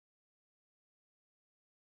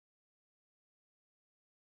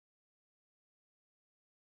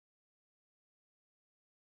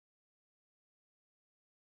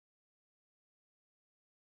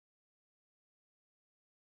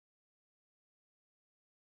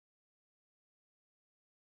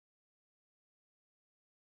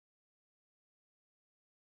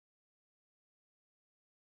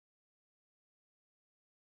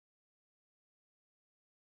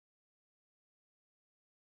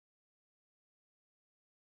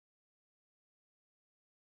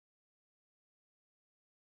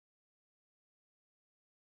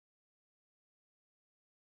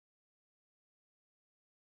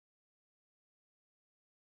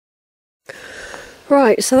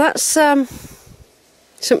Right, so that's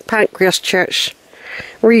St Pancras Church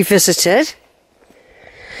revisited.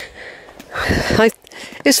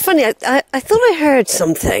 It's funny, I thought I heard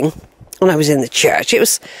something when I was in the church.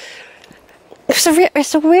 It's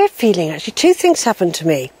a weird feeling, actually. Two things happened to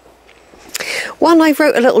me. One, I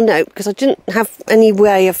wrote a little note because I didn't have any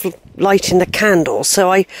way of lighting the candle,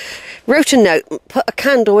 so I wrote a note, put a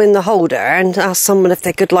candle in the holder and asked someone if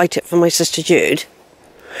they could light it for my sister Jude,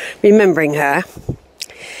 remembering her.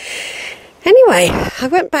 Anyway, I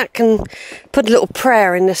went back and put a little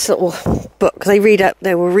prayer in this little book. They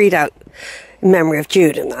will read out in memory of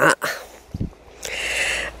Jude and that.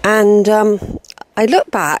 And I looked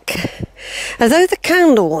back, although the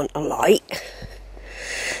candle wasn't alight,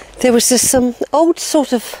 there was this old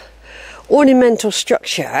sort of ornamental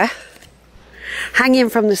structure hanging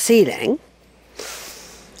from the ceiling,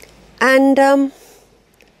 and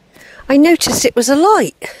I noticed it was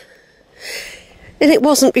alight, and it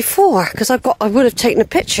wasn't before, because I would have taken a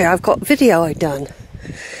picture. I've got video I'd done,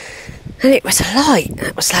 and it was alight.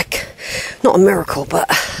 That was like not a miracle, but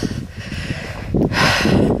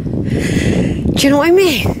do you know what I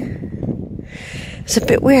mean? It's a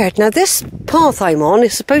bit weird. Now this path I'm on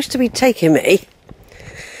is supposed to be taking me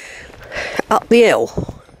up the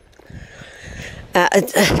hill, at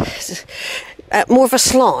more of a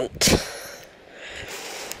slant.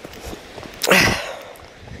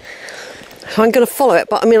 So I'm going to follow it,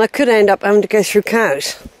 but I mean I could end up having to go through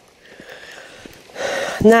cows.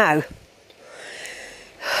 Now,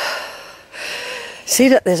 see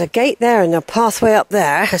that there's a gate there and a pathway up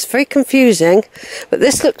there. It's very confusing, but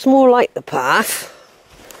this looks more like the path.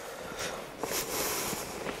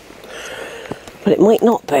 But it might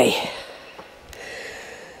not be.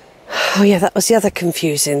 Oh yeah, that was the other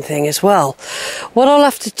confusing thing as well. What I'll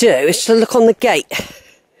have to do is to look on the gate.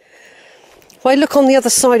 If I look on the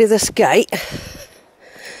other side of this gate,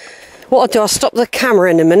 what I'll do, I'll stop the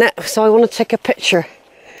camera in a minute, so I want to take a picture.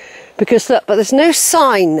 Because look, but there's no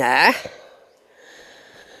sign there.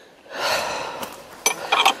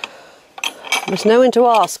 There's no one to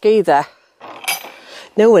ask either.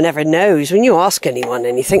 No one ever knows. When you ask anyone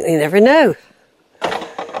anything, they never know.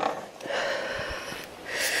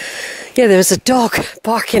 Yeah, there was a dog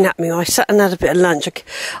barking at me. I sat and had a bit of lunch.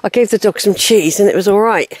 I gave the dog some cheese and it was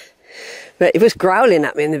alright. But it was growling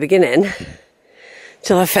at me in the beginning,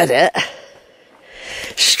 till I fed it.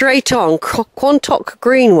 Straight on, Quantock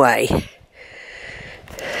Greenway.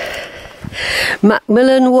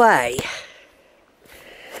 Macmillian Way.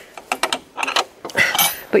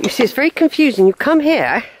 But you see, it's very confusing. You come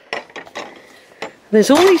here, there's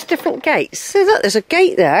all these different gates. See that? There's a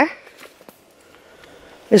gate there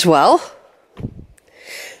as well.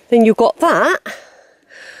 Then you've got that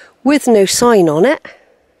with no sign on it.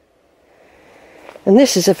 And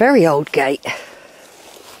this is a very old gate.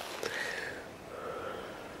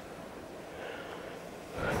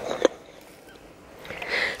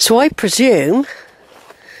 So I presume,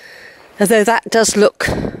 although that does look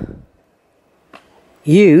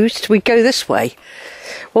used, we go this way.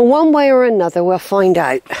 Well, one way or another we'll find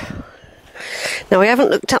out. Now I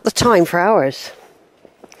haven't looked at the time for hours,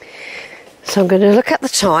 so I'm going to look at the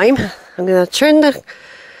time. I'm going to turn the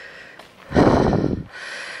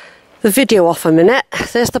video off a minute.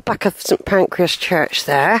 There's the back of St Pancras Church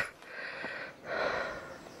there.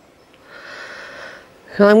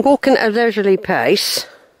 So I'm walking at a leisurely pace,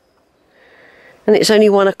 and it's only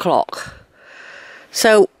 1 o'clock.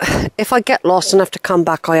 So if I get lost and have to come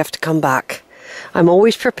back, I have to come back. I'm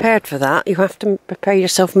always prepared for that. You have to prepare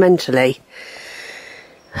yourself mentally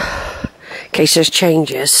in case there's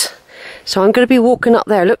changes. So I'm going to be walking up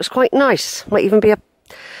there. It looks quite nice. Might even be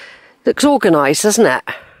looks organised, doesn't it?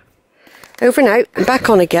 Over and out and back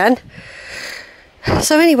on again.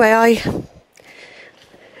 So anyway,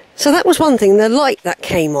 so that was one thing. The light that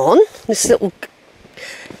came on, this little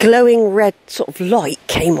glowing red sort of light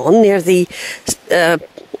came on near the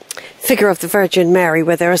figure of the Virgin Mary,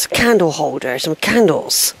 where there was a candle holder, some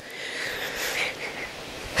candles.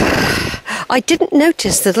 I didn't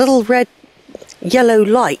notice the little red yellow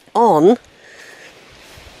light on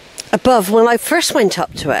above when I first went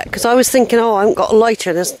up to it, because I was thinking, oh, I haven't got a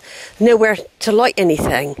lighter, there's nowhere to light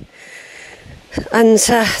anything. And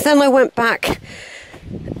then I went back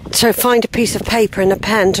to find a piece of paper and a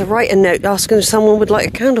pen to write a note asking if someone would light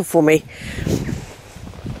a candle for me.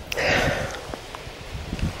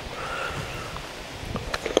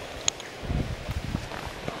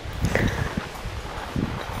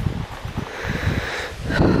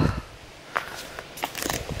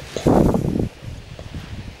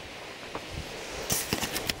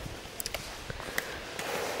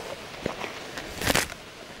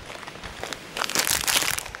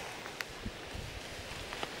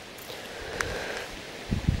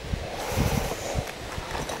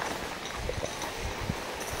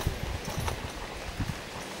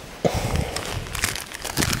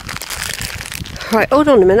 Right, hold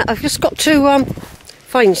on a minute. I've just got to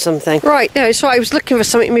find something. Right, no, so I was looking for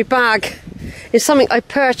something in my bag. It's something I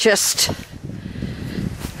purchased.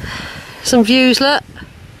 Some views, look.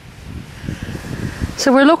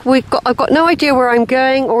 So I've got no idea where I'm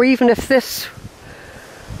going, or even if this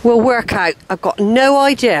will work out. I've got no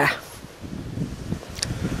idea.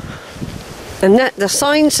 And the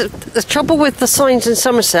signs, the trouble with the signs in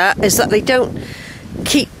Somerset is that they don't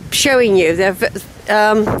keep showing you. They're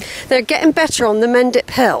getting better on the Mendip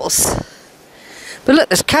Hills. But look,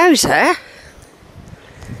 there's cows there.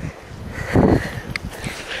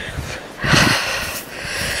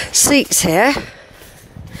 Seats here.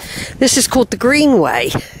 This is called the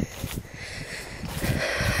Greenway.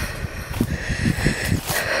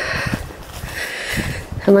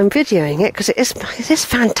 And I'm videoing it because it is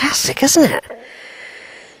fantastic, isn't it?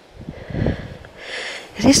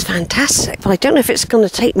 It is fantastic, but I don't know if it's going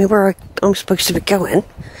to take me where I'm supposed to be going.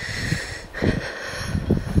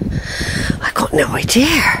 I've got no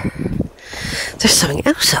idea. There's something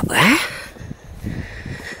else up there.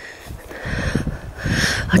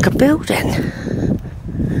 Like a building.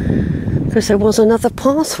 Because there was another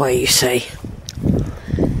pathway, you see.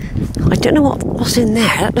 I don't know what's in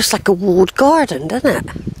there. That looks like a walled garden, doesn't it?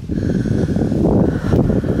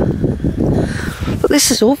 But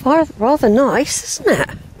this is all rather nice, isn't it?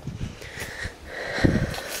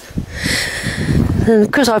 And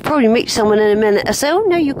because I'll probably meet someone in a minute and say, oh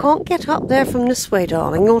no, you can't get up there from this way,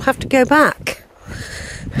 darling. You'll have to go back.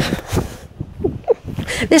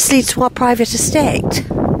 This leads to our private estate.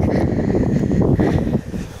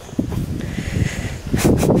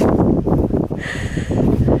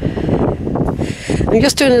 I'm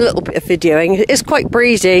just doing a little bit of videoing. It is quite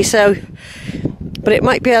breezy, but it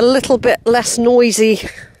might be a little bit less noisy.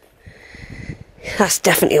 That's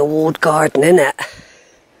definitely a walled garden, isn't it?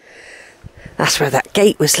 That's where that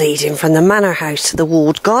gate was leading, from the manor house to the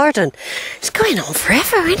walled garden. It's going on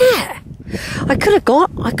forever, isn't it? I could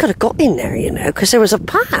have got in there, you know, because there was a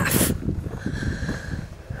path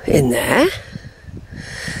in there.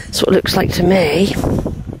 That's what it looks like to me.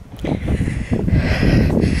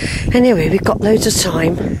 Anyway, we've got loads of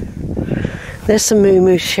time. There's some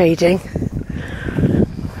moo-moo shading.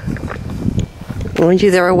 Mind you,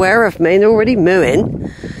 they're aware of me. They're already mooing.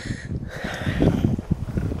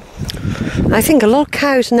 I think a lot of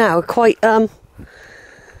cows now are quite...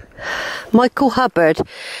 Michael Hubbard,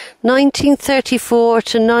 1934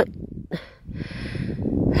 to...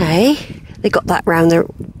 Hey, they got that round the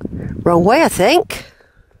wrong way, I think.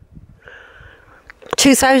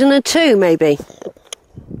 2002, maybe.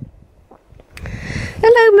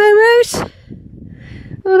 Hello, Momos.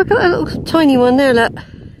 Oh, look at that little tiny one there, look.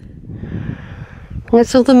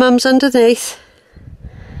 There's all the mums underneath.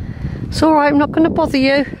 It's alright, I'm not going to bother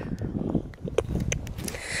you.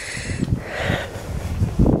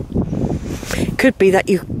 Could be that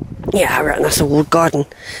you... Yeah, I reckon that's a walled garden.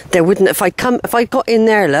 There wouldn't... If I got in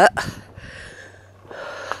there, look.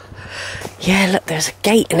 Yeah, look, there's a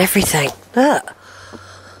gate and everything. Look.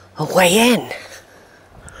 A way in.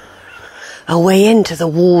 A way into the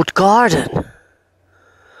walled garden.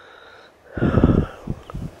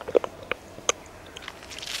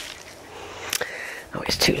 Oh,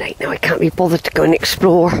 it's too late now. I can't be bothered to go and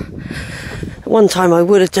explore. At one time I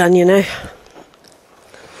would have done, you know.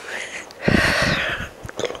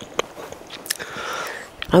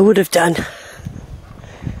 I would have done.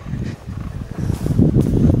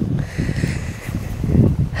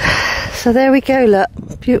 So there we go, look.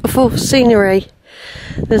 Beautiful scenery.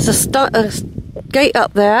 There's a gate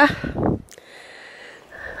up there.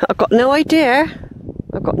 I've got no idea.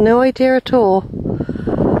 I've got no idea at all.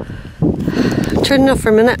 Turn it off for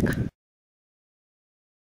a minute.